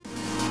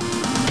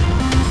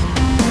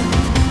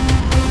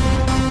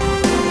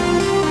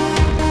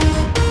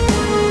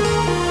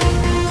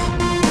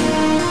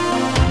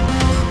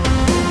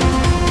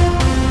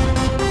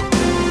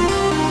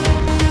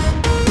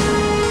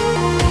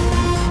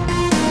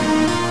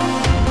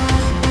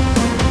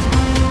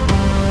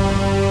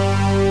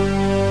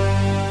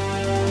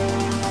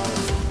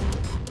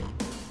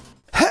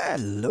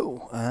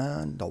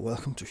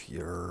welcome to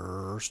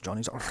Here's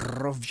Johnny's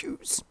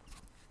Reviews,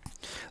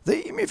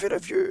 the movie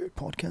review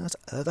podcast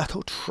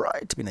that'll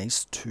try to be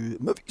nice to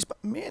movies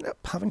but may end up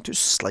having to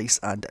slice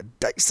and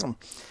dice them.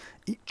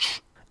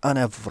 Each and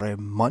every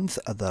month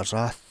there's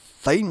a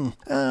thing,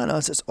 and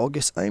as it's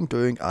August, I'm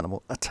doing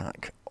Animal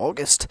Attack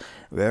August,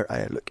 where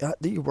I look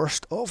at the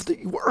worst of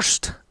the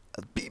worst.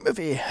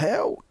 B-movie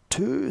hell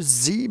to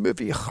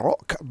Z-movie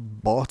rock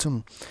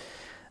bottom.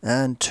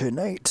 And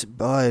tonight,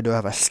 boy, do I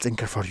have a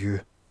stinker for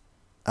you.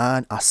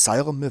 An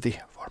asylum movie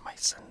for my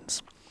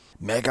sins.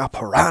 Mega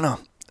Piranha.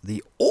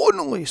 The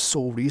only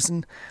sole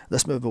reason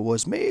this movie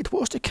was made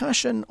was to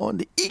cash in on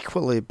the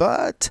equally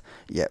bad,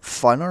 yet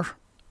funner,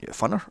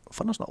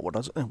 funner's not a word,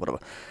 is it? Whatever.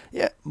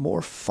 Yet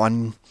more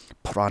fun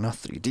Piranha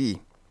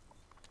 3D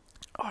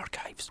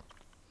archives.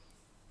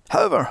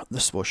 However,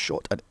 this was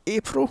shot in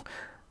April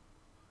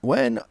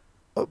when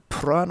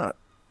Piranha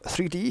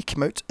 3D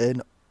came out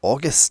in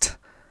August.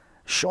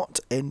 Shot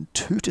in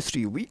 2 to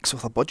 3 weeks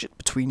with a budget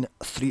between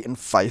 $3 and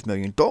 $5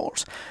 million.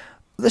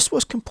 This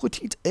was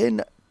completed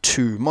in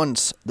 2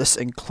 months. This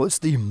includes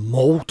the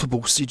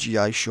multiple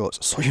CGI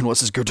shots, so you know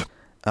this is good.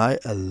 I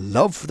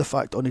love the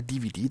fact on the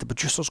DVD the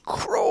producers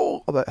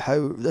crow about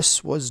how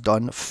this was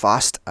done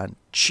fast and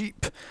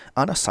cheap,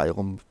 an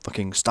asylum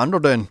fucking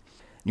standard in,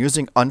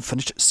 using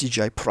unfinished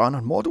CGI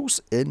piranha models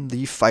in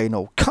the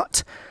final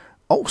cut.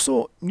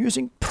 Also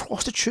using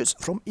prostitutes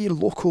from a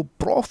local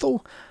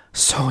brothel.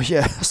 So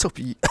yeah, this will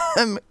be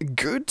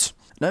good.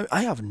 Now,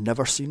 I have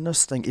never seen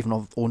this thing, even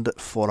though I've owned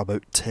it for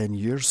about 10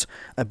 years.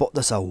 I bought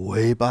this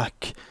way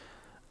back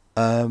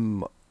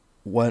when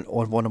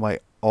on one of my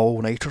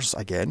all-nighters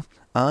again.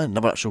 And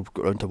never actually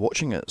got around to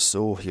watching it,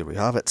 so here we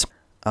have it.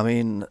 I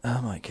mean,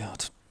 oh my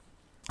god.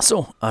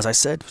 So, as I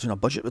said, between a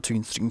budget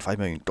between $3 and $5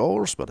 million,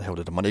 where the hell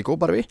did the money go,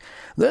 by the way?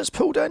 This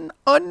pulled in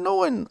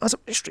unknown as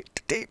a straight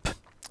to tape.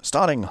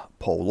 Starring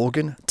Paul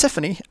Logan,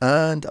 Tiffany,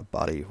 and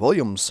Barry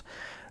Williams.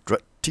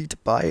 Directed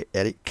by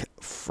Eric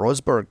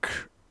Frosberg,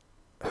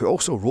 who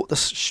also wrote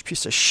this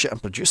piece of shit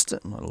and produced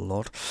it. My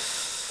lord.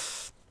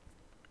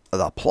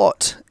 The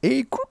plot.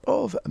 A group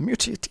of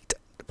mutated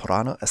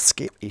piranha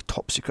escape a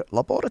top-secret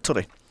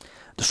laboratory.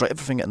 Destroy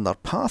everything in their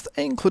path,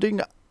 including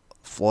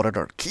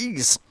Florida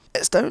Keys.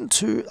 It's down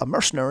to a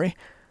mercenary,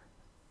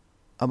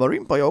 a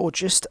marine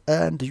biologist,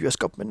 and the US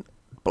government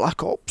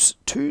Black Ops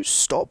to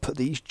stop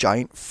these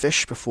giant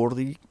fish before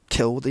they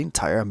kill the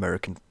entire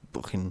American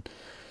fucking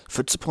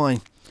food supply.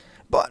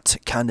 But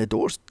can they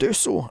do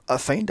so? I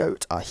find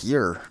out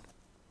here.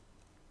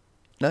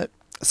 Now,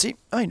 see,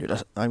 I knew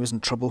that I was in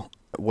trouble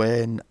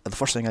when the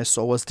first thing I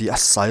saw was the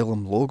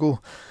Asylum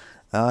logo,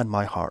 and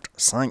my heart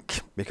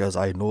sank, because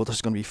I know this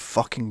is going to be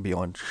fucking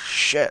beyond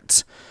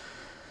shit.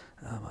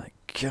 Oh my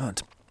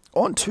god.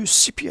 On to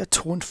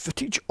sepia-toned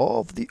footage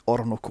of the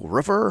Orinoco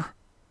River.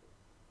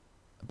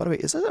 By the way,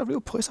 is that a real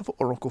place? I thought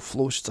Orinoco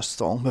flows just a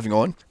song. Moving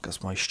on,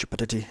 because my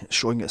stupidity is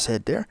showing its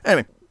head there.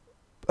 Anyway,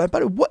 by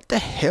the way, what the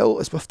hell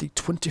is with the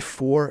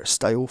 24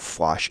 style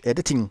flash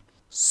editing?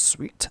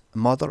 Sweet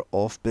mother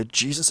of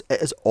bejesus,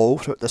 it is all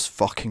throughout this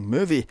fucking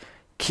movie.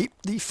 Keep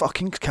the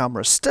fucking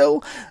camera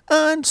still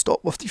and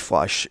stop with the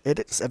flash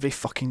edits every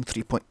fucking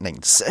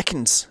 3.9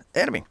 seconds.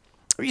 Anyway,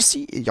 we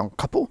see a young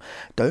couple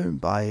down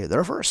by the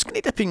river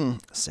skinny dipping.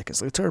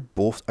 Seconds later,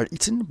 both are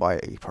eaten by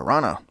a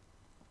piranha.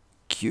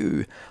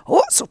 Cue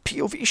lots of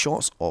POV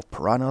shots of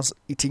piranhas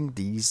eating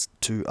these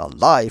two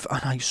alive,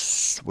 and I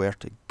swear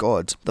to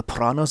God, the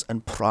piranhas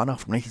in Piranha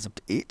from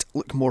 1978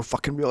 look more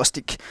fucking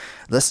realistic.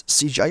 This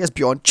CGI is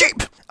beyond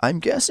cheap. I'm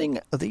guessing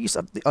these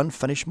are the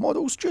unfinished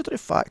models due to the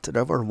fact the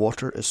river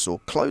water is so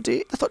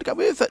cloudy they thought to get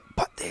away with it,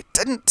 but they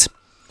didn't.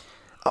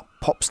 Up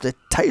pops the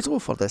title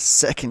for the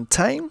second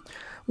time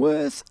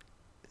with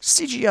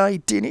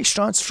CGI DNA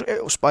strands straight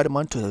out of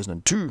Spider-Man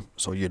 2002,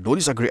 so you know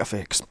these are great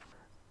effects.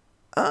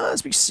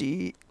 As we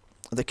see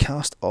the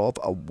cast of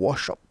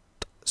wash-up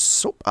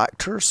soap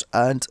actors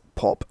and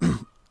pop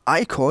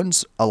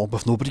icons along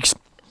with nobodies.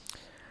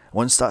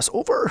 Once that's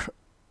over,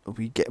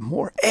 we get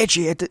more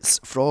edgy edits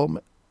from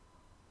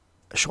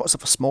shots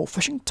of a small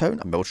fishing town,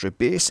 a military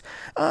base,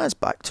 as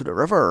back to the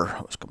river.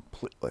 It was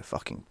completely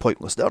fucking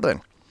pointless there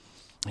then.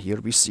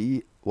 Here we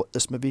see what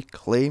this movie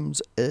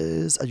claims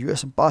is a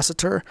US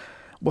ambassador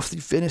with the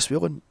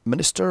Venezuelan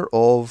minister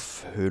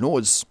of who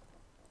knows,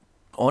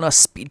 on a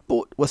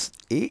speedboat with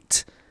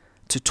 8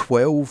 to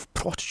 12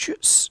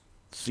 prostitutes,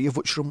 3 of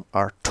which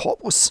are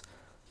topless.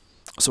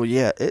 So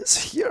yeah,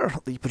 it's here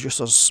the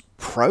producers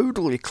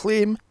proudly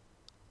claim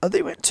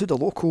they went to the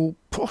local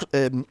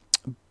prostitutes,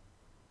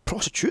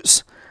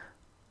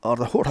 or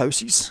the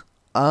whorehouses,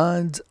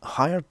 and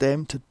hired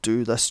them to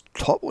do this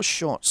topless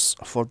shots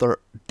for their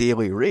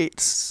daily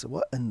rates.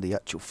 What in the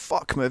actual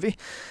fuck, movie?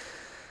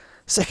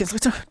 Seconds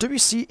later, do we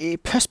see a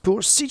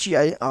piss-poor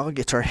CGI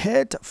alligator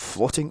head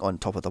floating on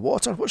top of the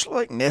water, which looks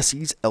like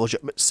Nessie's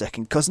illegitimate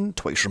second cousin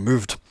twice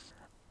removed.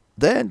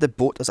 Then the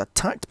boat is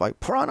attacked by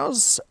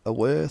piranhas,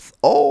 with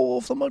all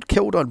of them are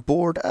killed on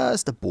board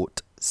as the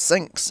boat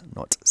sinks.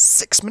 Not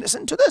 6 minutes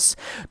into this,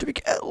 do we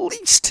get at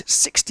least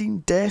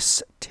 16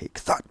 deaths?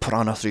 Take that,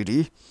 Piranha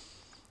 3D.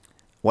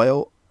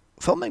 While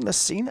filming this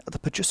scene, the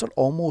producer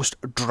almost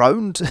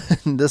drowned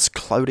in this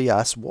cloudy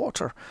ass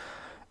water.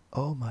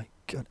 Oh my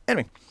god.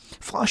 Anyway,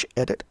 flash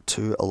edit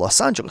to Los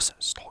Angeles.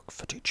 Stock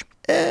footage.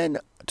 And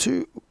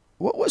to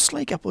what was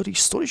like a bloody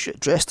storage unit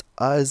dressed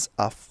as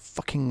a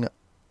fucking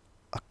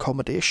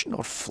accommodation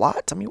or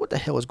flat. I mean, what the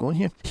hell is going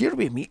here? Here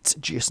we meet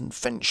Jason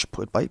Finch,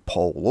 played by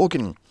Paul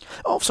Logan,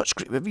 of such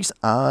great movies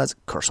as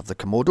Curse of the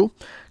Komodo,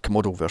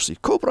 Komodo vs.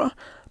 Cobra,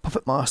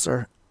 Puppet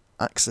Master,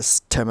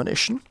 Axis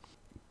Termination,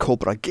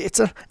 Cobra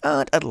Gator,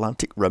 and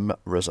Atlantic Rim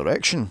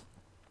Resurrection.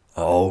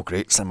 Oh,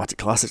 great cinematic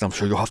classics, I'm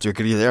sure you'll have to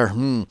agree there.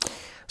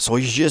 So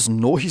you just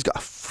know he's got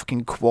a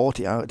fucking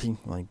quality acting.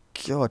 My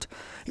god.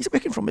 He's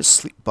awakened from his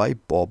sleep by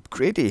Bob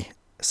Grady,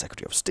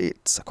 Secretary of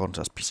State, according to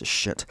this piece of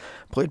shit,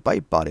 played by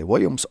Barry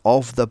Williams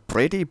of the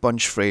Brady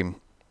Bunch fame.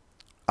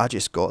 I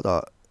just got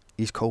that.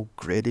 He's called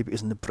Grady, but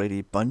he's in the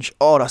Brady Bunch.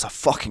 Oh, that's a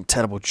fucking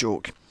terrible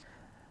joke.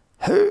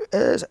 Who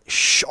is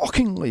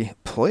shockingly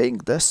playing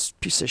this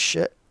piece of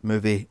shit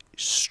movie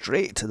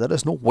straight. There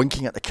is no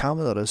winking at the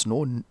camera, there is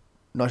no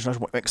nudge,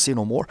 say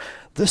no more.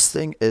 This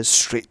thing is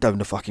straight down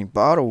the fucking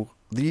barrel.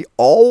 They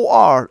all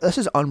are. This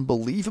is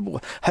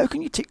unbelievable. How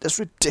can you take this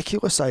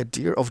ridiculous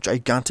idea of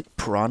gigantic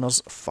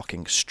piranhas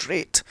fucking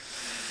straight?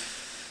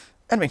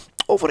 Anyway,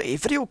 over a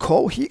video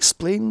call, he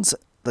explains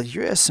the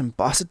US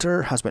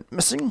ambassador has went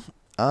missing,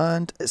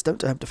 and it's down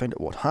to him to find out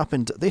what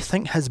happened. They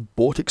think his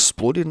boat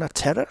exploded in a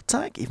terror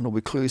attack, even though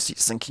we clearly see it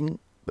sinking.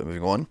 But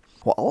moving on.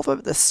 What I love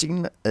about this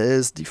scene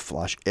is the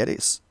flash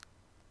edits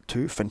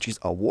to Finch's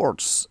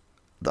awards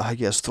that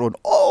he has thrown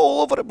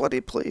all over the bloody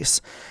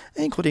place,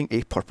 including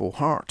a Purple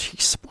Heart.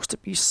 He's supposed to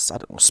be, I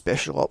don't know,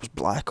 Special Ops,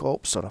 Black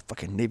Ops, or a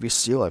fucking Navy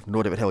SEAL. I have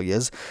no idea what the hell he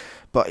is,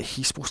 but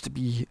he's supposed to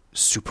be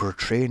super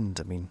trained.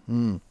 I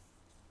mean,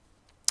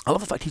 I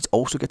love the fact he's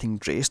also getting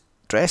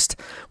dressed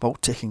while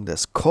taking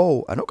this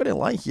call. I'm not going to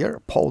lie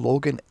here, Paul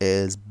Logan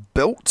is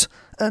built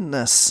in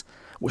this,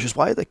 which is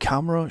why the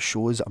camera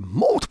shows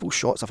multiple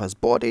shots of his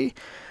body.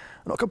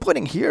 I'm not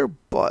complaining here,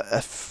 but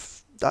if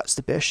that's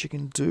the best you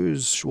can do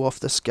is show off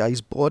this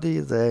guy's body,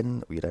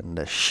 then we're in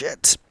the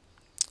shit.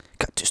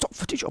 Cut to stock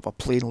footage of a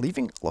plane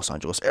leaving Los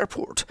Angeles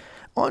Airport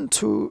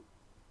onto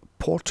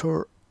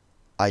Puerto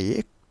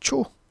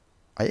Ayeco,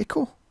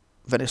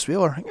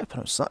 Venezuela. I think I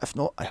pronounced that. If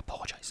not, I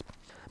apologise.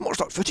 More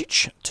stock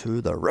footage to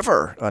the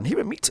river, and here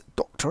we meet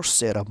Dr.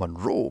 Sarah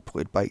Monroe,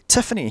 played by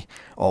Tiffany,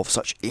 of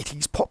such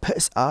 80s pop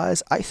hits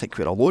as I Think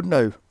We're Alone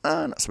Now,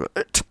 and that's about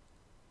it.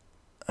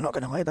 I'm not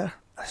going to lie there,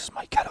 this is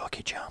my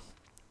karaoke jam.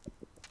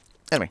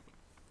 Anyway,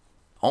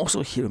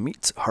 also here we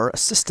meet her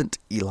assistant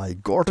Eli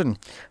Gordon,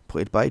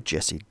 played by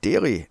Jesse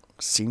Daly.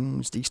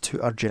 Seems these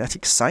two are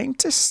genetic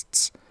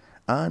scientists,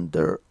 and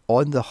they're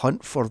on the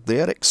hunt for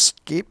their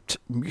escaped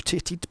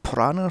mutated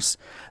piranhas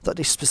that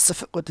they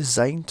specifically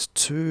designed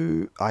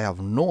to, I have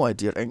no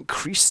idea,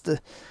 increase the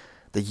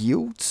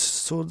yield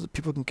so that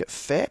people can get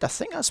fed. I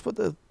think that's what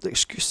the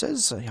excuse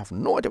is. I have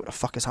no idea what the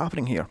fuck is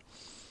happening here.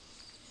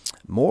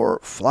 More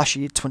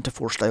flashy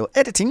 24 style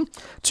editing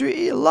to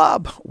a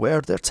lab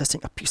where they're testing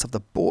a piece of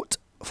the boat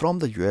from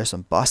the US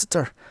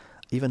ambassador,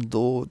 even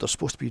though there's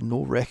supposed to be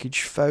no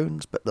wreckage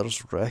found, but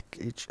there's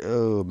wreckage.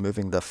 Oh,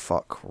 moving the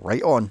fuck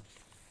right on.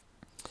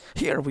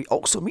 Here we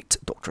also meet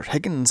Dr.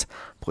 Higgins,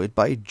 played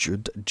by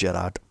Jude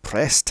Gerard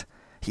Prest.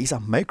 He's a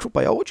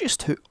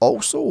microbiologist who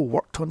also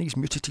worked on these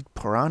mutated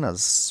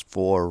piranhas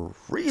for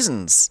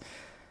reasons.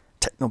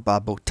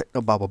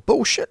 Technobabble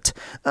bullshit.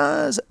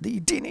 As the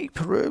DNA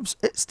proves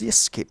it's the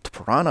escaped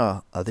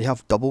piranha. They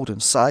have doubled in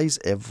size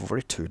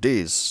every 2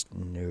 days.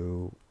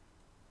 No.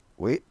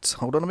 Wait,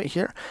 hold on a minute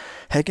here.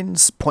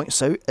 Higgins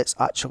points out it's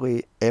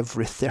actually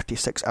every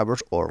 36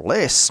 hours or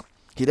less.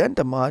 He then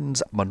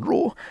demands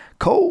Monroe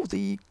call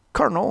the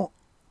colonel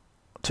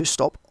to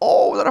stop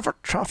all the river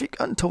traffic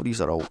until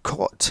these are all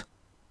caught.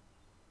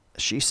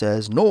 She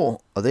says, no,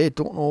 they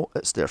don't know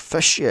it's their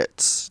fish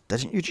yet.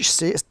 Didn't you just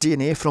say it's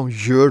DNA from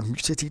your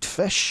mutated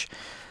fish?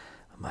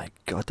 My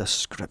god, this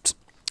script.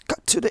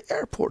 Cut to the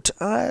airport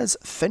as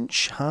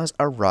Finch has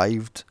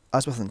arrived.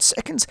 As within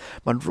seconds,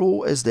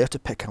 Monroe is there to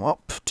pick him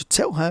up, to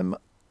tell him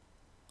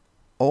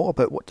all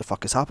about what the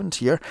fuck has happened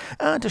here,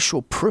 and to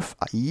show proof,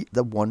 i.e.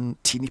 the one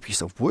teeny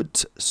piece of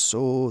wood.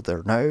 So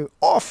they're now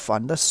off,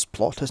 and this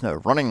plot is now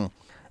running.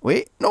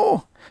 Wait,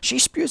 no. She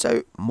spews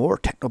out more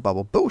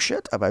technobabble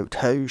bullshit about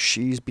how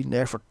she's been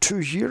there for 2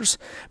 years,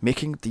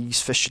 making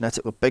these fish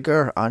genetically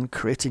bigger and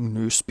creating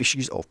new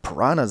species of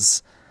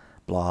piranhas.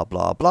 Blah,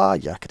 blah, blah,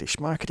 yakety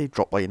schmackety,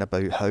 drop line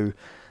about how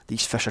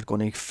these fish are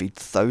going to feed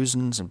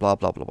thousands and blah,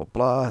 blah, blah, blah,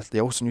 blah.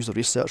 They also use the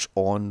research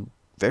on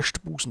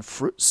vegetables and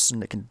fruits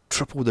and it can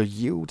triple their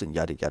yield and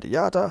yada, yada,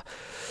 yada.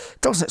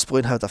 Doesn't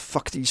explain how the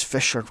fuck these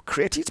fish are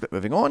created, but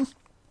moving on.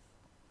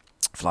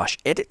 Flash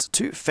edit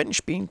to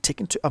Finch being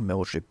taken to a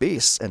military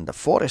base in the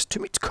forest to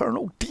meet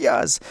Colonel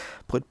Diaz,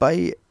 played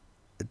by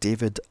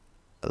David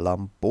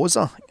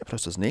Lamboza, I think I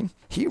pronounced his name.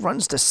 He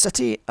runs the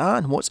city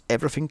and wants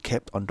everything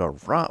kept under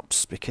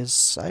wraps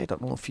because I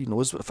don't know if he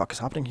knows what the fuck is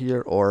happening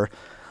here, or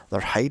they're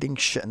hiding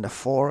shit in the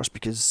forest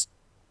because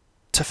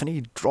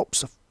Tiffany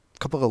drops a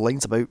couple of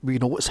lines about, we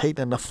know what's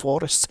hiding in the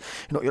forest,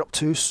 you know what you're up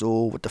to, so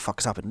what the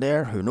fuck's happened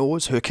there, who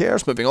knows, who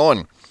cares, moving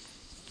on.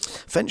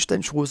 Finch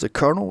then shows the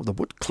Colonel the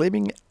wood,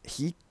 claiming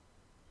he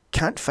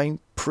can't find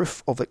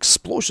proof of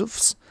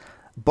explosives,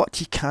 but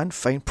he can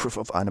find proof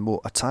of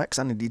animal attacks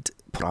and indeed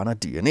piranha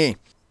DNA.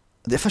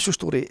 The official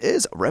story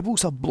is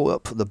rebels have blown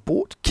up the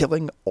boat,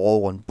 killing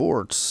all on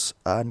board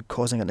and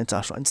causing an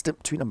international incident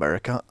between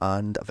America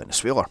and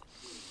Venezuela.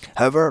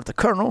 However, the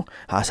Colonel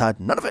has had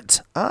none of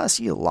it, as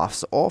he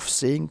laughs it off,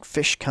 saying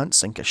fish can't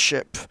sink a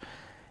ship.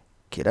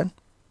 Kieran?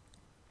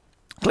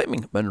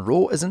 Claiming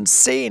Monroe is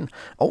insane.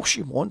 All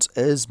she wants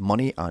is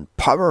money and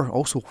power,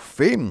 also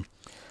fame.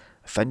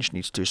 Finch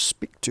needs to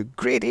speak to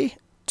Grady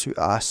to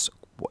ask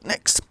what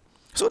next.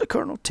 So the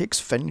Colonel takes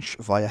Finch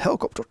via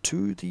helicopter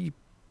to the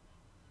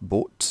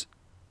boat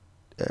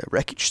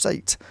wreckage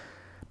site.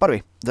 By the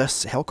way,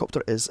 this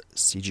helicopter is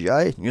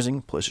CGI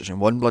using PlayStation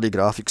 1 bloody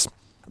graphics.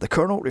 The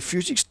Colonel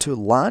refuses to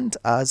land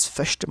as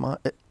Finch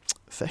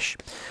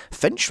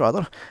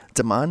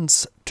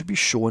demands to be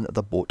shown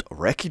the boat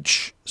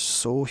wreckage,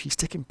 so he's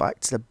taken back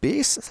to the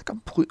base. It's a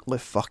completely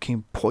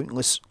fucking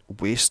pointless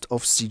waste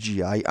of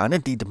CGI and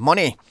indeed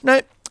money.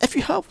 Now, if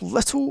you have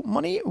little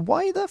money,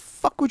 why the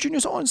fuck would you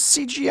use it on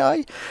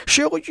CGI?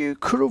 Surely you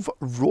could have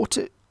wrote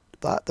it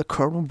that the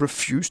Colonel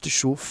refused to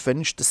show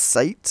Finch the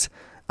site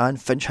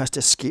and Finch has to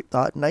escape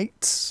that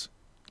night.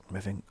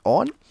 Moving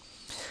on.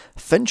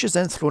 Finch is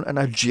then thrown in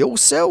a jail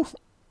cell.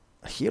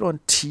 Here on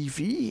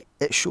TV,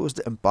 it shows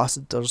the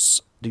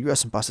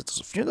US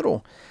ambassador's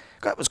funeral.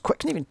 God, it was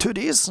quick, even 2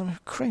 days. I'm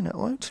crying out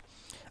loud.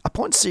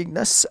 Upon seeing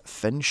this,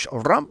 Finch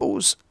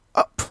rambles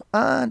up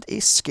and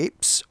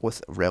escapes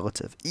with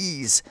relative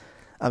ease.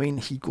 I mean,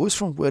 he goes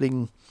from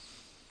wearing,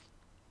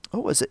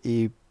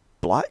 a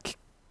black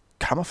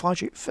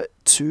camouflage outfit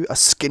to a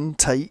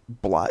skin-tight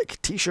black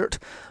t-shirt,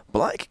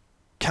 black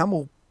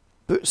camel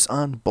boots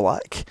and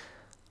black,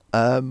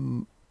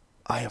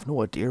 I have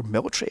no idea,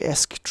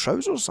 military-esque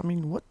trousers. I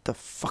mean, what the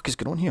fuck is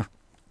going on here?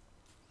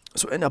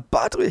 So in a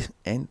badly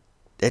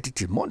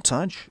edited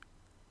montage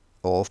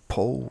of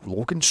Paul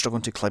Logan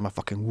struggling to climb a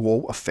fucking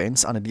wall, a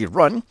fence and indeed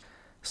run,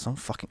 some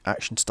fucking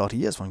action star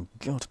he is, my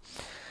god.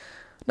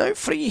 Now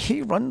free,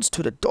 he runs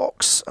to the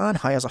docks and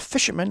hires a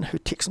fisherman who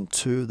takes him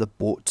to the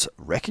boat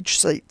wreckage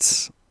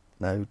site.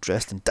 Now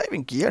dressed in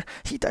diving gear,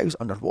 he dives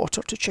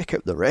underwater to check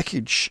out the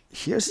wreckage.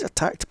 Here he's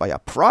attacked by a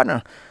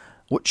piranha,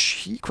 which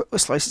he quickly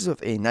slices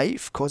with a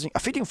knife, causing a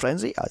feeding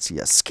frenzy as he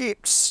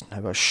escapes.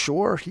 Now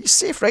ashore, he's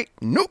safe, right?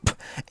 Nope!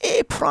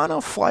 A piranha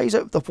flies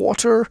out of the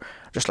water,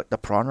 just like the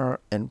piranha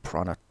in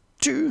Piranha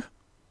 2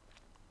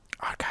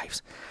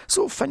 Archives.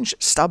 So Finch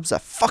stabs the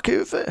fuck out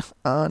of it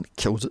and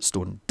kills it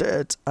stone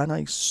dead, and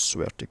I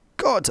swear to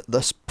God,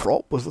 this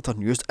prop was later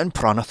used in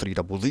Piranha 3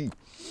 EE.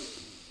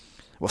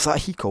 With that,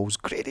 he calls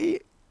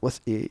Grady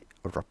with a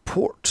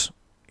report.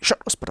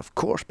 Shirtless, but of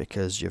course,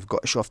 because you've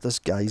got to show off this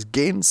guy's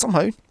gains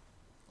somehow.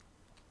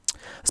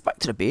 It's back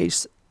to the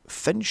base.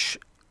 Finch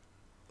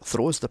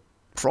throws the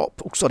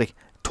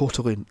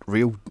totally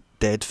real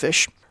dead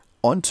fish,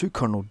 onto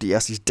Colonel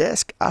Diaz's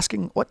desk,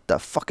 asking, what the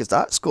fuck is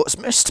that Scott's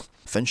missed?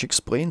 Finch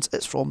explains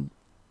it's from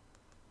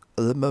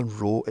the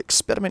Monroe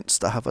experiments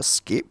that have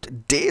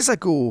escaped days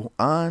ago,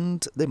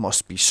 and they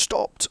must be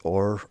stopped,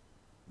 or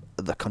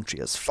the country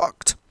is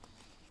fucked.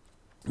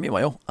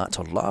 Meanwhile, at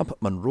her lab,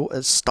 Monroe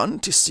is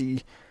stunned to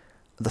see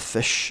the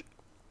fish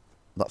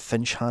that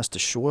Finch has to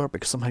show her,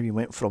 because somehow he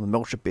went from the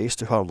military base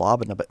to her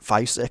lab in about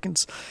 5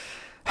 seconds.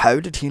 How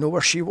did he know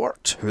where she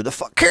worked? Who the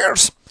fuck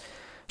cares?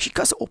 She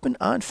cuts it open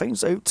and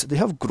finds out they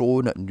have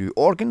grown new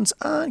organs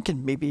and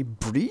can maybe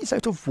breathe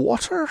out of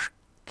water.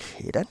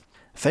 Okay then.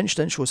 Finch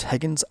then shows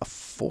Higgins a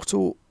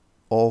photo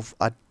of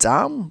a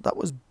dam that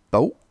was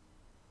built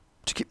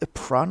to keep the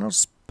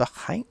piranhas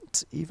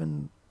behind,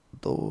 even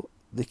though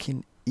they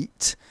can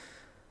eat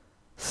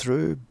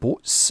through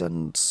boats,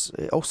 and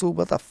also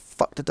where the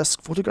fuck did this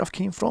photograph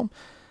came from?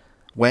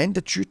 When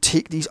did you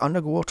take these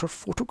underwater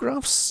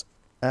photographs?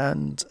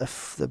 And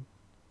if the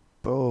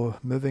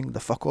moving the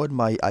fuck on,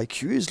 my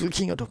IQ is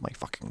leaking out of my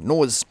fucking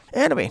nose.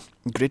 Anyway,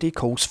 Grady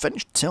calls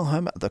Finch to tell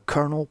him the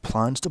Colonel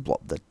plans to blow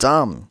up the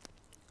dam.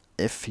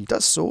 If he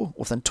does so,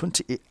 within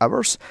 28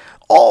 hours,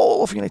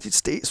 all of the United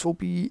States will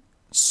be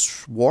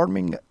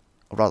swamped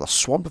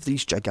of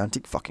these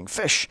gigantic fucking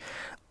fish.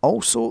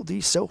 Also, they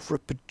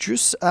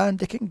self-reproduce and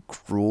they can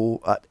grow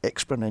at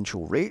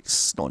exponential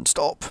rates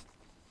non-stop.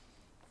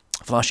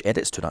 Flash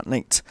edits to that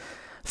night.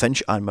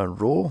 Finch and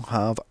Monroe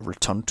have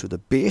returned to the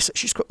base.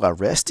 She's quickly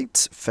arrested.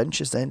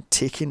 Finch is then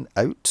taken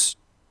out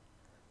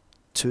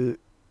to...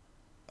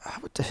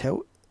 what the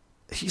hell?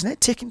 He's now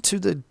taken to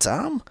the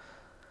dam,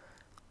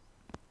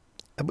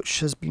 which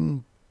has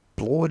been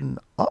blown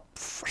up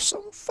for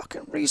some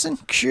fucking reason.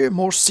 Cue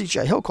more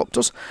CGI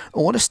helicopters.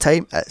 Only this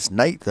time it's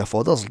night,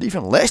 therefore there's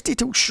even less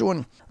detail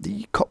shown.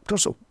 The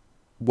copters are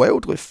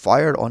wildly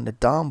fired on the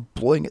dam,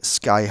 blowing it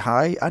sky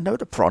high, and now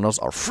the piranhas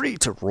are free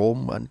to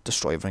roam and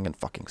destroy everything in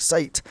fucking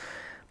sight.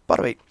 By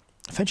the way,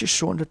 Finch is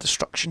showing the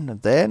destruction,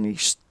 and then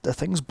the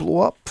things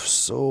blow up.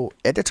 So,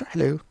 editor,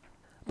 hello.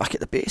 Back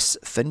at the base,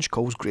 Finch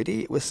calls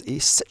Grady with a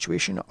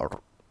situation or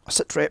a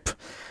sitrep,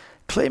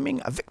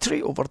 claiming a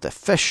victory over the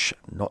fish,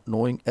 not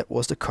knowing it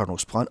was the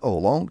Colonel's plan all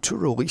along to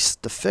release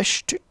the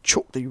fish to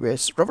choke the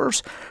US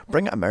rivers,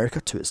 bring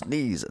America to its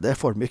knees,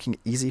 therefore making it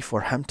easy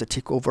for him to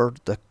take over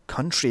the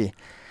country.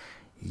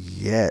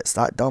 Yeah, it's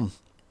that dumb.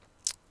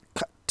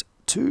 Cut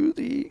to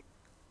the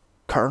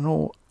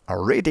Colonel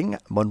raiding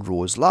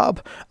Monroe's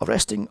lab,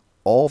 arresting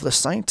all of the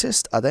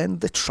scientists, and then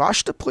they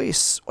trash the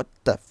place. What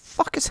the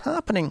fuck is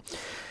happening?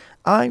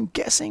 I'm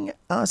guessing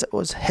as it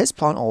was his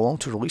plan all along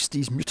to release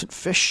these mutant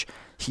fish,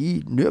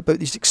 he knew about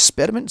these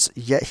experiments,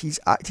 yet he's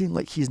acting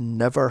like he's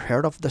never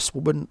heard of this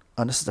woman,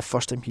 and this is the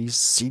first time he's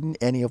seen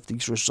any of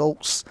these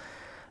results.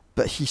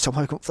 But he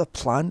somehow came up with a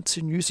plan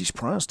to use these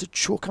piranhas to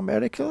choke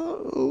America?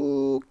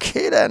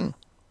 Okay then.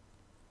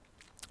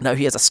 Now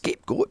he has a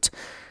scapegoat,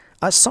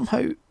 as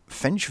somehow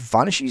Finch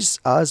vanishes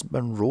as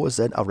Monroe is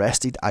then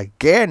arrested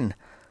again.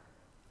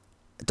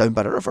 Down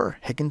by the river,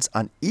 Higgins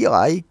and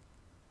Eli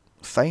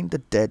find the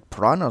dead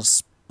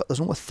piranhas, but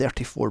there's only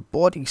 34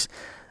 bodies,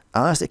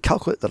 as they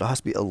calculate that there has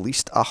to be at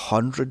least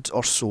 100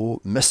 or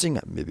so missing,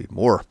 maybe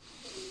more.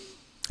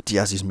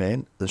 Diaz's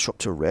men then show up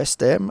to arrest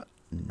them.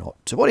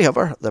 Not to worry,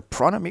 however, the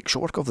piranha make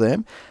short work of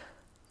them,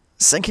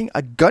 sinking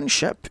a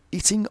gunship,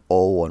 eating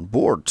all on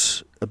board.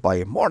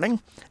 By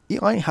morning,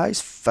 Eli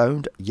has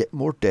found yet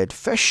more dead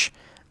fish,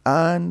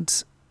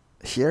 and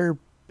here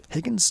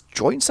Higgins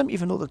joins him,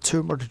 even though the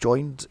two were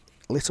joined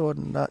later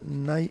on that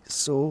night.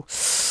 So,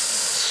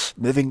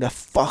 moving the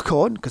fuck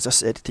on, because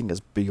this editing is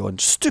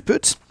beyond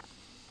stupid.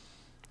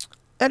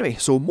 Anyway,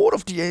 so more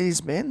of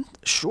Diaz's men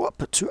show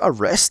up to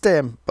arrest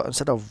them, but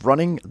instead of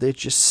running, they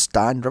just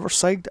stand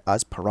riverside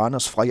as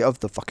piranhas fly out of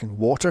the fucking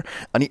water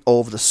and eat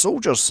all of the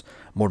soldiers.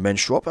 More men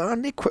show up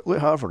and they quickly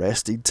have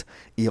arrested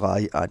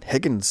Eli and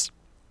Higgins.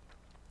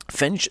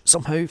 Finch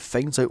somehow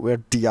finds out where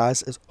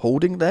Diaz is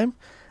holding them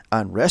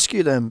and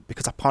rescue them,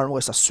 because apparently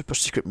it's a super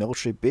secret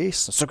military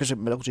base, a super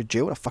secret military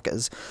jail, what the fuck it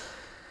is.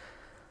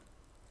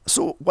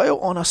 So while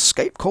on a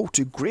Skype call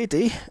to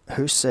Grady,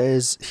 who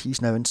says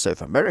he's now in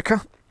South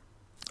America,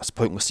 that's a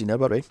pointless scene now,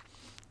 by the way,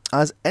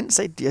 as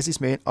inside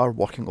Diaz's men are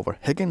working over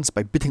Higgins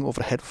by beating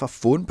over the head with a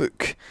phone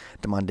book,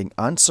 demanding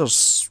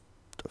answers.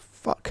 The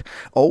fuck?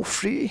 All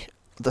three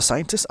of the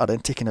scientists are then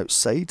taken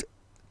outside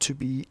to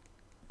be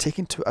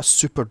taken to a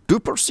super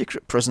duper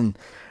secret prison,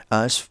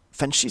 as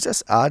Finch sees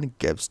this and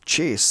gives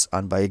chase.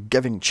 And by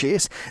giving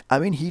chase, I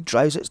mean he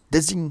drives at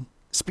dizzying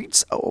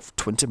speeds of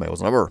 20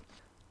 miles an hour.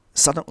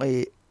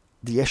 Suddenly,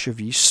 the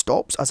SUV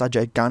stops as a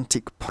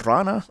gigantic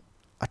piranha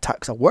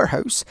attacks a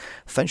warehouse.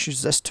 Finch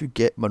uses this to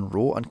get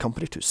Monroe and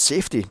company to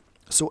safety.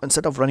 So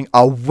instead of running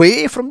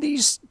away from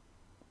these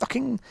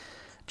fucking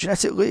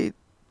genetically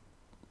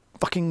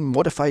fucking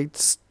modified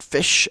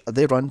fish,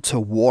 they run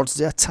towards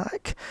the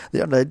attack.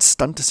 They are then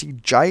stunned to see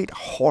giant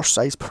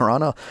horse-sized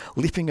piranha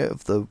leaping out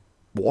of the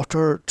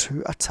water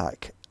to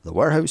attack the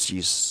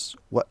warehouses.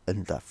 What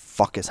in the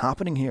fuck is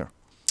happening here?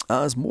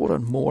 As more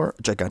and more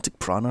gigantic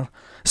piranha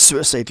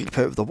suicide leap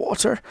out of the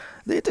water,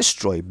 they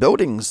destroy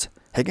buildings.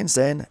 Higgins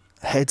then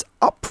heads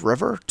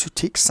upriver to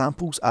take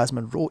samples as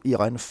Monroe,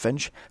 Eli and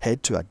Finch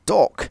head to a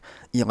dock.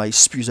 Eli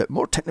spews out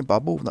more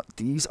technobabble that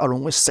these are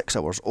only 6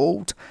 hours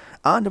old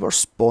and were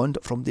spawned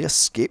from the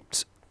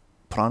escaped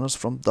piranhas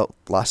from the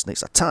last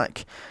night's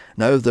attack.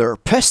 Now they're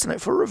pissed and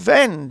out for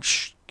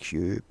revenge.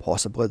 Cue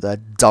possibly the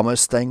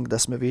dumbest thing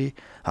this movie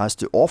has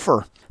to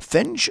offer.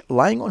 Finch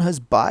lying on his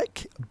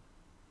back,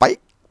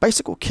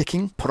 bicycle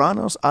kicking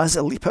piranhas as they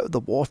leap out of the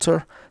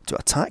water to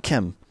attack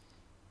him.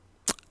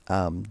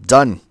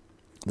 Done.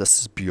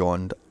 This is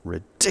beyond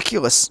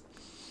ridiculous.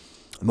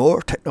 More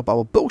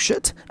technobabble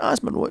bullshit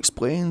as Monroe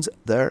explains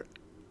they're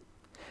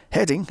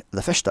heading,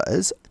 the fish that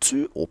is,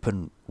 to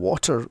open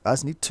water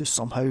as need to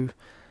somehow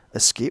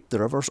escape the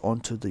rivers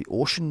onto the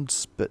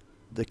oceans, but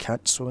they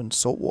can't swim in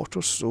salt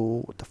water,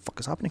 so what the fuck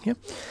is happening here?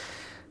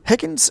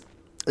 Higgins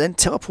then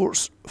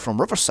teleports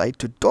from riverside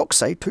to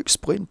dockside to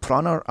explain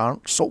piranha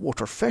aren't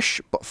saltwater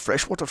fish, but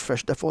freshwater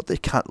fish, therefore they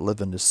can't live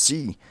in the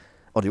sea,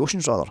 or the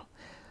oceans rather.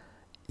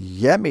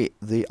 Yeah mate,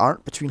 they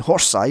aren't between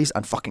horse size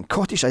and fucking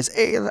cottage size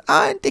either,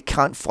 and they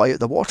can't fly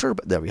out the water,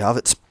 but there we have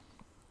it.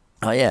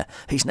 Yeah,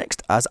 he's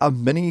next as a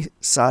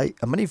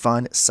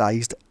minivan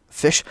sized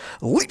fish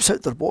leaps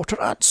out the water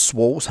and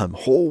swallows him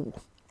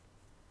whole.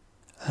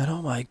 And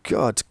oh my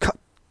god,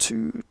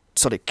 cue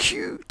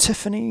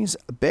Tiffany's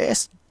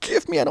best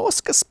give me an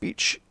Oscar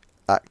speech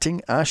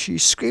acting as she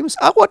screams,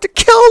 I want to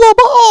kill them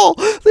all!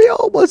 They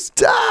all must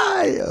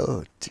die!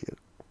 Oh dear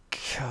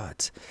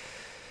god.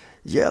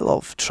 Yeah,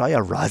 love, try a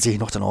Razzie,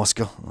 not an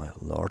Oscar. My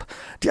lord.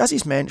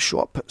 Diaz's men show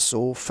up,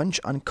 so Finch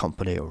and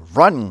company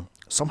run.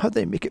 Somehow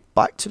they make it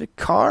back to the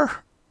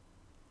car,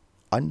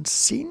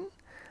 unseen,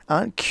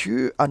 and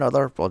cue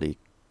another bloody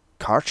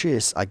car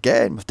chase,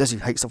 again with dizzy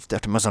heights of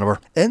 30 miles an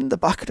hour. In the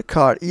back of the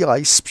car,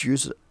 Eli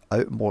spews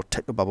out more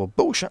technobabble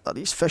bullshit that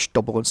these fish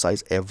double in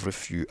size every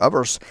few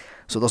hours,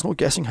 so there's no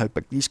guessing how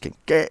big these can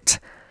get.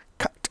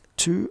 Cut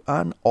to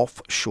an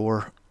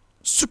offshore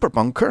super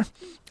bunker,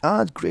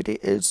 and Grady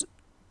is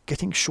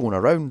getting shown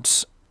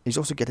around. He's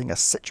also getting a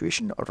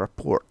situation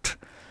report.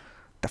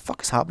 The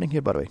fuck is happening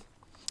here, by the way?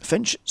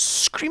 Finch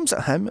screams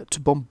at him to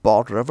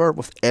bombard the river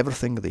with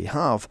everything they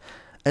have,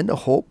 in the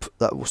hope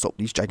that it will stop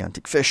these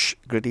gigantic fish.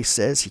 Grady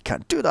says he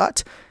can't do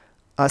that,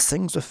 as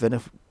things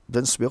with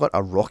Venezuela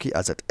are rocky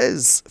as it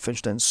is.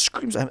 Finch then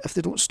screams at him if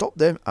they don't stop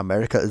them,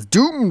 America is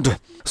doomed.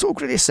 So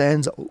Grady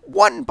sends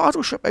one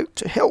battleship out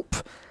to help.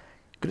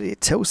 Grady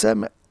tells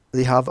him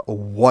they have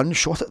one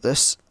shot at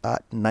this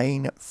at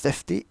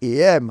 9:50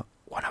 a.m,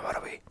 1 hour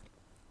away.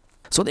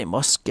 So they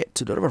must get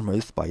to the river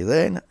mouth by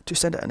then to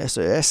send an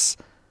SOS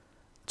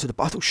to the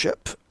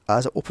battleship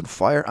as it open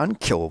fire and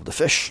kill the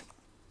fish.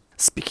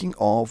 Speaking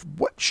of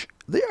which,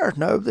 they are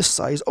now the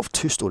size of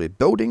 2-story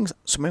buildings,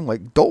 swimming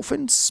like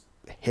dolphins,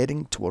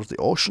 heading towards the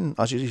ocean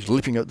as he's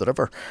leaping out the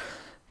river.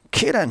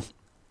 Kieran.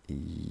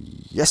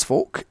 Yes,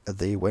 folk,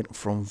 they went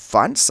from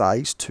van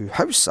size to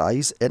house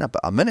size in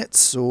about a minute,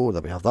 so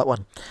there we have that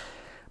one.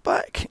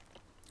 Back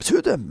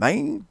to the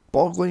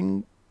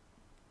mind-boggling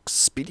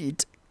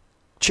speeded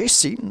chase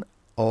scene,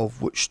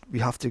 of which we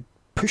have to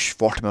push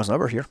 40 miles an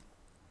hour here.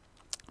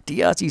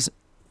 Diaz's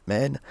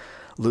men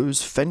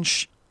lose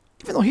Finch,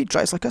 even though he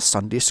drives like a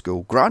Sunday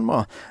school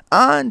grandma,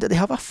 and they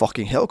have a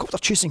fucking helicopter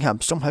chasing him.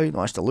 Somehow he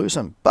managed to lose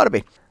him.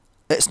 Barby,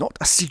 it's not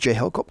a CJ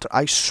helicopter,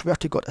 I swear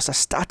to God, it's a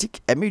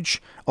static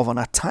image of an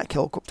attack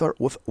helicopter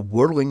with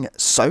whirling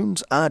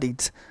sounds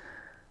added.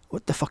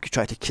 What the fuck are you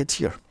trying to kid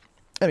here?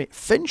 Anyway,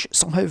 Finch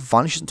somehow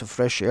vanishes into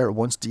fresh air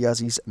once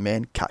Diaz's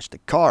men catch the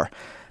car.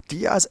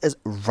 Diaz is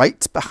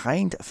right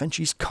behind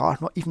Finch's car,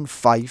 not even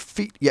 5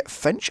 feet, yet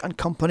Finch and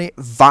company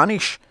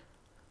vanish.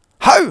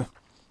 How?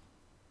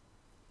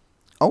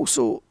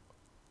 Also,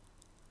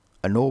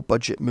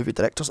 no-budget movie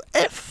directors,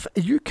 if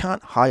you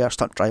can't hire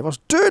stunt drivers,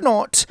 do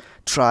not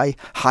try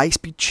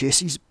high-speed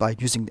chases by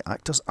using the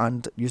actors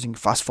and using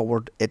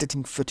fast-forward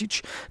editing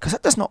footage, because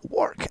that does not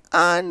work.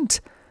 And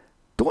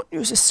don't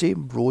use the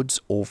same roads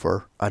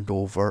over and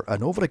over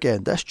and over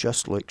again. This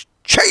just looks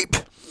cheap.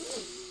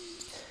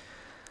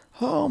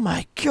 Oh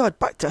my god,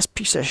 back to this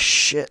piece of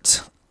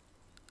shit.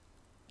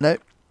 Now,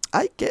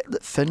 I get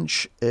that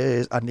Finch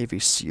is a Navy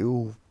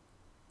SEAL,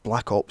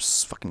 Black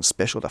Ops fucking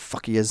special, the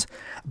fuck he is.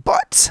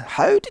 But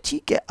how did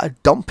he get a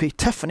dumpy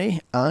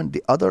Tiffany and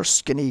the other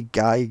skinny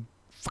guy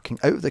fucking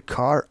out of the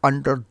car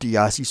under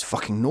Diaz's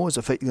fucking nose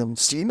without even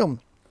seeing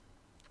him?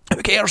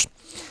 Who cares?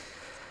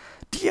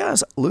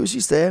 Diaz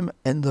loses them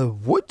in the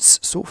woods,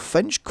 so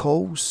Finch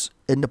calls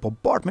in the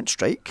bombardment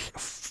strike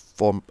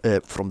from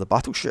the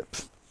battleship.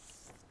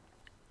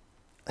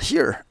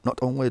 Here, not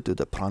only do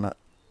the planet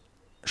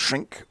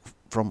shrink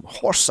from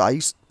horse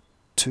size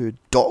to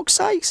dog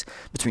size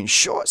between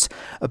shots,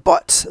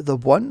 but the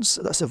ones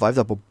that survive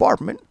the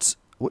bombardment,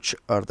 which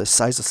are the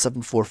size of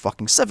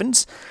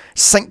 747s,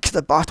 sink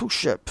the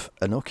battleship.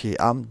 And okay,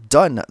 I'm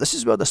done. This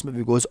is where this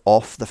movie goes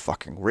off the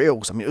fucking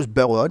rails. I mean, it was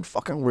built on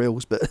fucking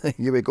rails, but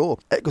here we go.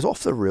 It goes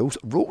off the rails,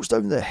 rolls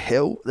down the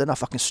hill, then a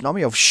fucking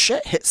tsunami of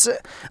shit hits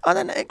it, and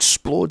then it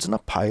explodes in a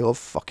pile of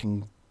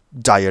fucking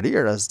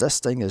diarrhea, as this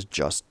thing is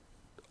just,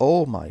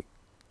 oh my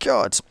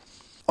god.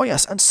 Oh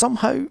yes, and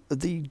somehow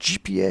the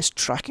GPS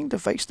tracking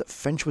device that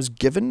Finch was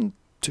given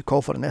to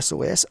call for an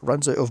SOS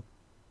runs out of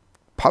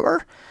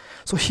power.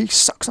 So he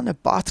sucks on the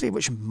battery,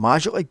 which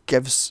magically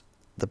gives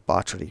the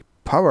battery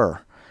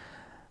power.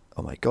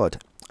 Oh my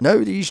god.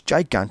 Now these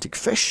gigantic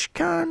fish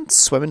can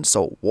swim in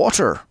salt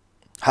water.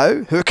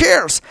 How? Who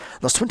cares?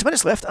 There's 20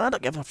 minutes left and I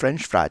don't give a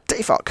French fried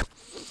day fuck.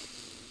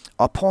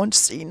 Upon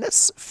seeing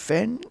this,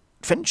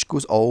 Finch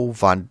goes all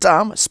Van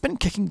Damme,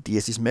 spin-kicking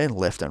Diaz's men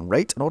left and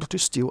right in order to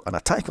steal an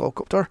attack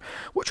helicopter,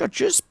 which are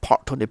just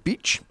parked on the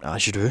beach,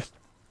 as you do.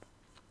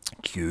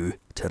 Cue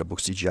terrible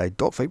CGI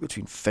dogfight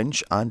between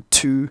Finch and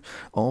 2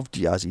 of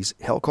Diaz's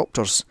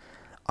helicopters.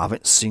 I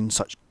haven't seen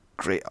such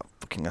great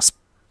fucking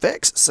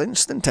effects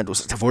since Nintendo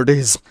 64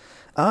 days.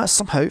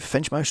 Somehow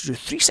Finch managed to do a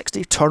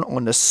 360 turn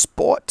on the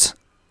spot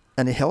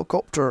in a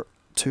helicopter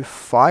to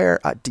fire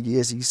at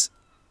Diaz's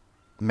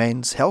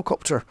men's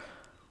helicopter,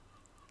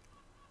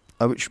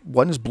 which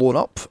one is blown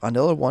up and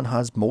the other one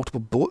has multiple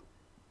bullet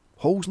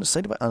holes in the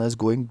side of it and is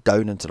going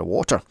down into the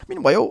water.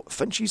 Meanwhile,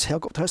 Finch's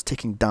helicopter is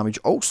taking damage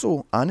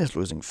also and is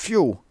losing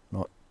fuel.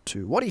 Not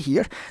to worry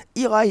here.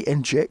 Eli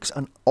injects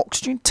an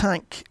oxygen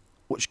tank,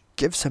 which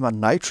gives him a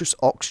nitrous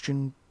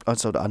oxygen,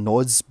 a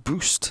NOS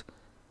boost.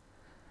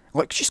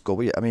 Like, just go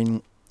with it. I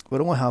mean, we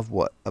only have,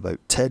 about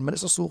 10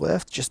 minutes or so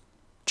left. Just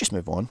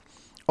move on.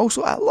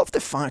 Also, I love the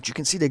fact you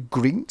can see the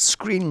green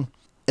screen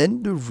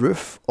in the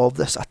roof of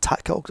this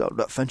attack helicopter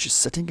that Finch is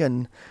sitting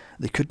in.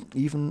 They couldn't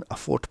even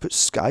afford to put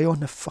Sky on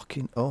the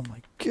fucking... oh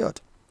my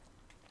god.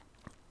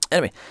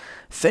 Anyway,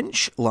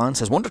 Finch lands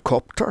his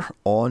wondercopter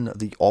on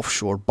the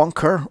offshore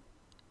bunker,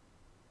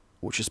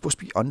 which is supposed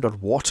to be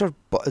underwater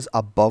but is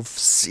above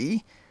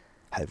sea.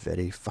 How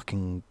very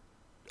fucking...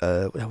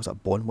 what the hell was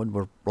that Bond one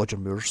where Roger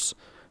Moore's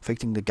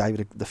fighting the guy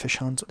with the fish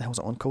hands? What the hell was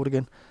that one called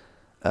again?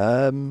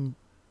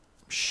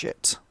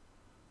 Shit.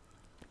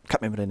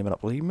 Can't remember the name of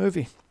that bloody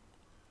movie.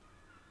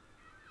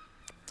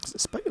 Is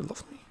it Spy Who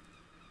Loved Me?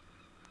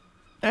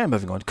 And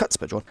moving on, cuts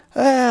bit on.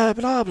 Blah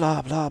blah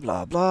blah blah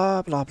blah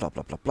blah blah blah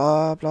blah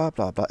blah blah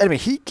blah blah. Anyway,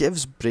 he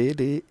gives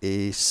Brady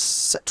a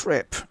sit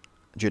rep.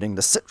 During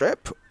the sit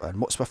rep, and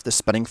what's with the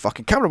spinning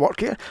fucking camera work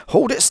here?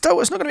 Hold it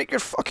still, it's not going to make your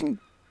fucking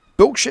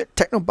bullshit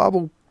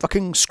technobabble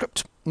fucking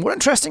script more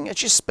interesting.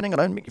 It's just spinning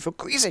around, make you feel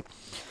crazy.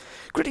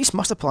 Grady's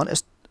master plan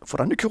is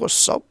for a nuclear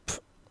sub.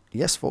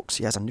 Yes, folks,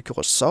 he has a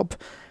nuclear sub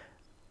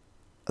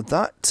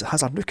that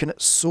has a nuke in it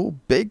so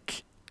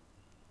big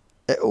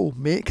it'll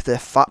make the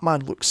fat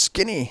man look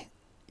skinny.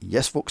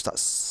 Yes, folks,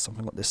 that's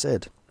something what they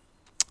said.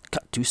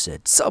 Cut 2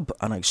 said sub,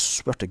 and I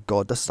swear to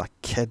God, this is a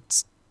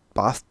kid's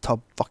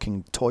bathtub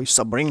fucking toy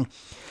submarine.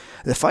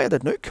 They fired a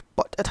nuke,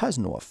 but it has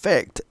no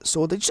effect,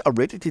 so they just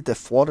irradiated the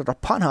Florida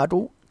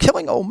Panhandle,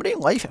 killing all marine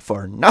life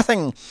for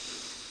nothing.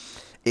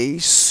 A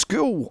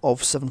school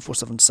of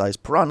 747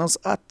 sized piranhas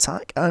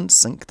attack and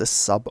sink the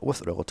sub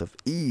with relative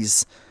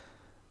ease,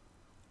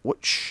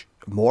 which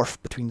morph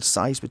between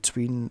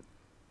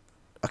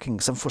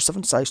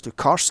 747 size to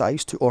car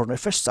size to ordinary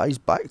fish size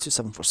back to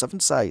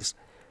 747 size.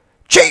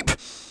 Cheap!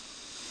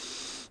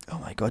 Oh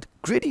my god.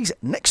 Grady's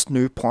next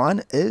new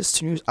plan is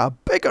to use a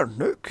bigger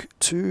nuke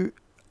to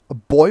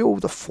boil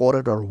the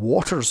Florida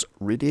waters,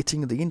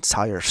 radiating the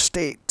entire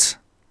state.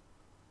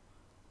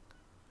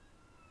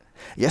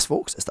 Yes,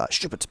 folks, it's that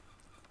stupid.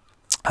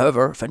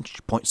 However, Finch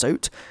points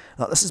out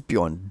that this is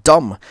beyond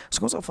dumb, so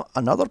he goes off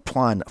another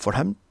plan for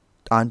him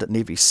and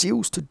Navy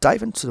SEALs to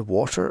dive into the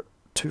water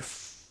to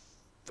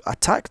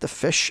attack the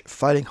fish,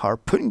 firing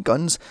harpoon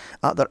guns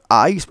at their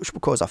eyes, which will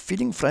cause a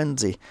feeding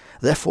frenzy.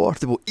 Therefore,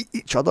 they will eat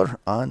each other,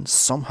 and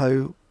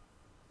somehow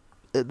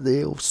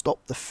they'll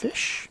stop the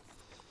fish.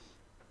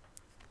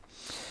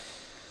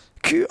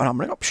 Cue an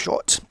armouring up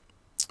shot.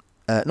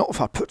 Not with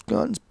harpoon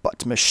guns,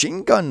 but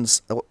machine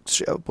guns. They look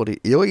straight out bloody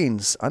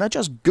aliens. And I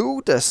just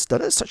googled this.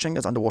 There is such thing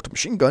as underwater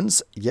machine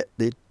guns, yet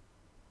they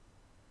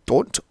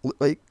don't look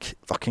like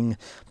fucking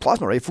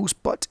plasma rifles,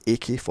 but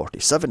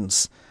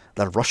AK-47s.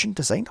 They're Russian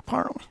design,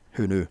 apparently.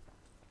 Who knew?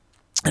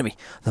 Anyway,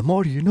 the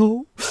more you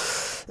know.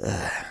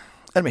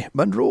 Anyway,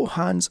 Monroe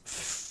hands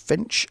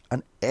Finch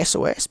an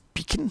SOS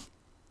beacon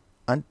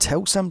and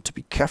tells him to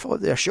be careful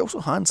out there. She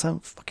also hands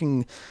him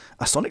fucking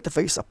a sonic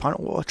device that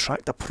apparently will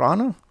attract a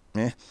piranha.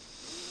 Yeah.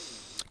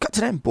 Cut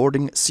to them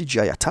boarding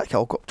CGI attack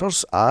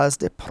helicopters as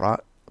the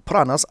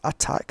piranhas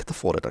attack the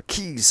Florida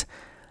Keys.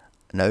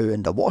 Now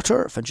in the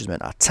water, Finch's men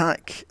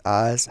attack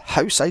as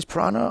house-sized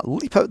piranha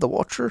leap out the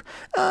water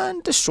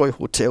and destroy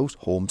hotels,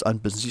 homes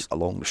and businesses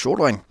along the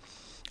shoreline.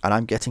 And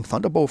I'm getting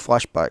Thunderball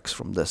flashbacks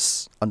from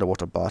this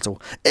underwater battle.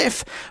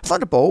 If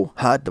Thunderball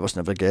had the Was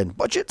Never Again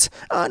budget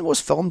and was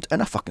filmed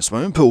in a fucking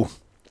swimming pool.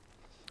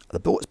 The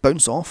bullets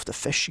bounce off the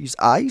fish's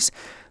eyes,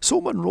 so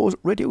Monroe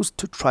radios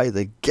to try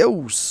the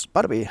gills.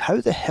 By the way,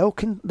 how the hell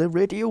can they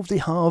radio? They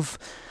have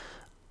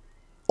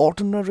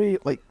ordinary,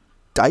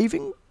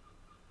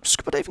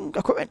 scuba diving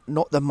equipment,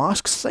 not the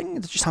masks thing.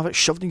 They just have it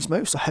shoved in his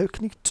mouth, so how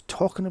can he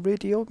talk on the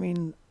radio? I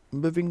mean,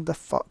 moving the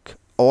fuck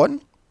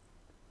on.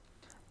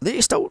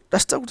 This still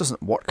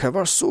doesn't work,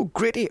 however, so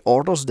Grady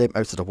orders them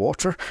out of the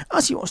water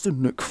as he wants to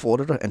nuke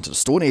Florida into the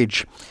Stone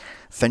Age.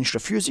 Finch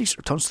refuses,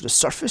 returns to the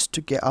surface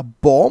to get a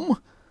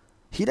bomb.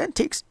 He then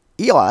takes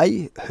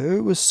Eli,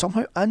 who was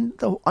somehow in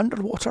the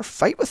underwater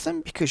fight with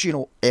him, because,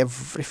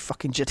 every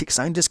fucking genetic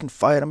scientist can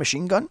fire a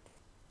machine gun.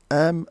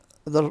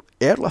 They're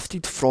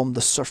airlifted from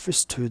the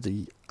surface to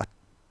the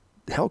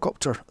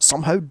helicopter.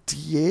 Somehow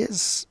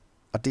Diaz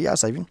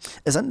even,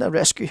 is in the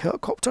rescue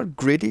helicopter.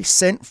 Grady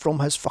sent from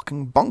his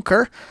fucking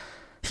bunker.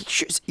 He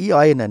shoots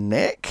Eli in the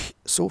neck,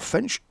 so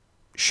Finch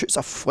shoots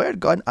a flare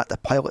gun at the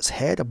pilot's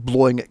head,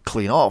 blowing it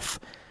clean off.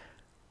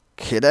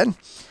 Okay then.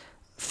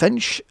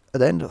 Finch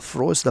then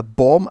throws the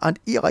bomb and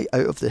Eli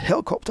out of the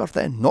helicopter,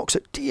 then knocks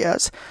out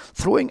Diaz,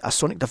 throwing a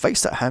sonic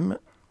device at him,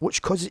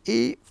 which causes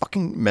a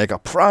fucking mega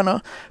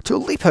piranha to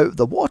leap out of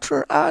the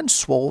water and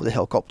swallow the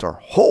helicopter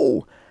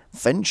whole.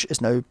 Finch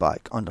is now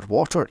back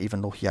underwater,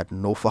 even though he had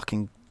no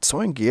fucking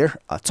swimming gear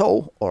at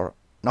all, or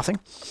nothing.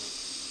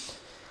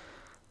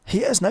 He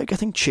is now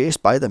getting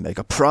chased by the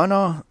mega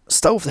piranha,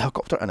 still with the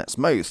helicopter in its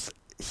mouth.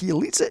 He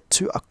leads it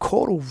to a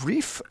coral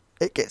reef.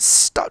 It gets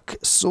stuck,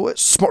 so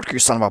it's smirk, you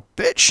son of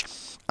a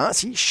bitch,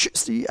 as he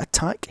shoots the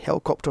attack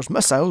helicopter's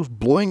missiles,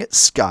 blowing it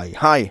sky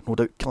high. No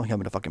doubt killing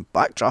him in a fucking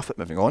backdraft, but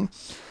moving on.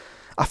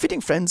 A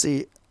feeding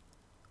frenzy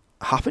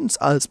happens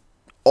as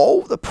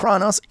all the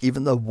piranhas,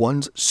 even the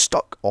ones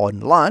stuck on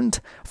land,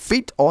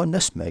 feed on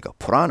this mega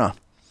piranha.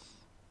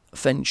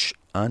 Finch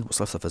and what's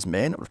left of his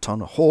men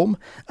return home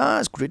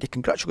as Grady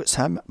congratulates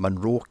him.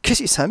 Monroe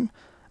kisses him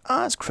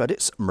as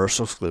credits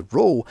mercilessly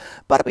roll.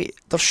 By the way,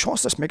 there's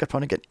shots this mega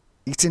piranha get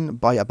eaten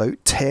by about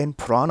 10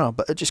 piranha,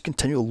 but it just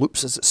continually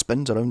loops as it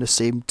spins around the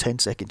same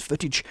 10-second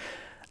footage.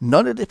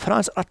 None of the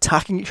piranhas are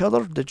attacking each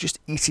other, they're just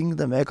eating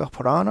the mega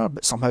piranha,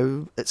 but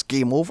somehow it's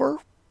game over.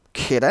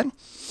 Okay then.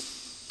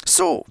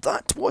 So,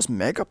 that was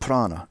Mega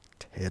Piranha.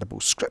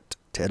 Terrible script,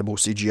 terrible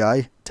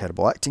CGI,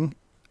 terrible acting,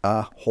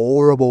 a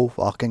horrible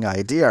fucking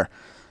idea.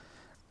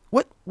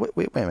 What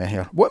wait a minute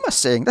here. What am I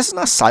saying? This is an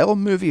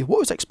asylum movie. What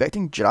was I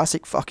expecting?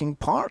 Jurassic fucking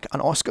Park?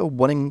 An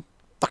Oscar-winning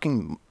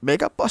fucking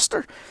mega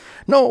buster?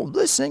 No,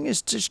 this thing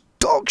is just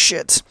dog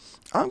shit.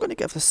 I'm going to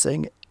give this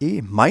thing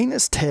a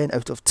 -10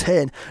 out of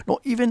 10.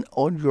 Not even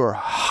on your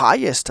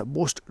highest,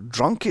 most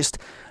drunkest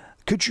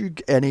could you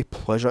get any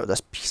pleasure out of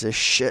this piece of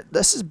shit.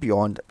 This is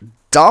beyond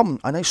dumb,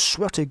 and I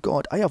swear to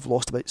God, I have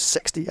lost about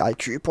 60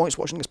 IQ points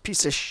watching this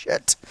piece of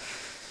shit.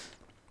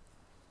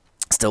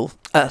 Still,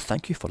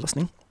 thank you for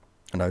listening.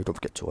 And now don't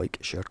forget to like,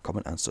 share,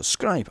 comment and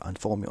subscribe, and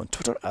follow me on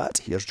Twitter at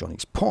Here's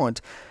Johnny's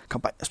Pod.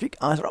 Come back this week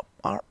as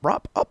I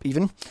wrap up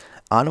even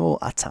Animal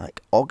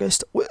Attack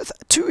August with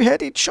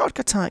Two-Headed Shark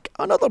Attack,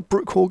 another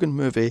Brooke Hogan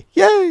movie.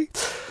 Yay!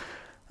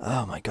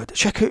 Oh my god.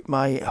 Check out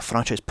my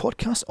franchise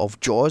podcast of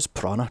Jaws,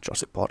 Piranha,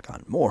 Jurassic Park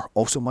and more.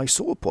 Also my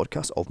solo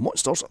podcast of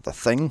Monsters, The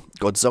Thing,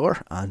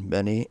 Godzilla and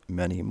many,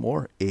 many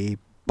more.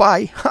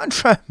 Bye. And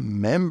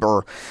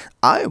remember,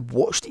 I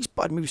watch these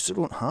bad movies so I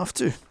don't have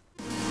to.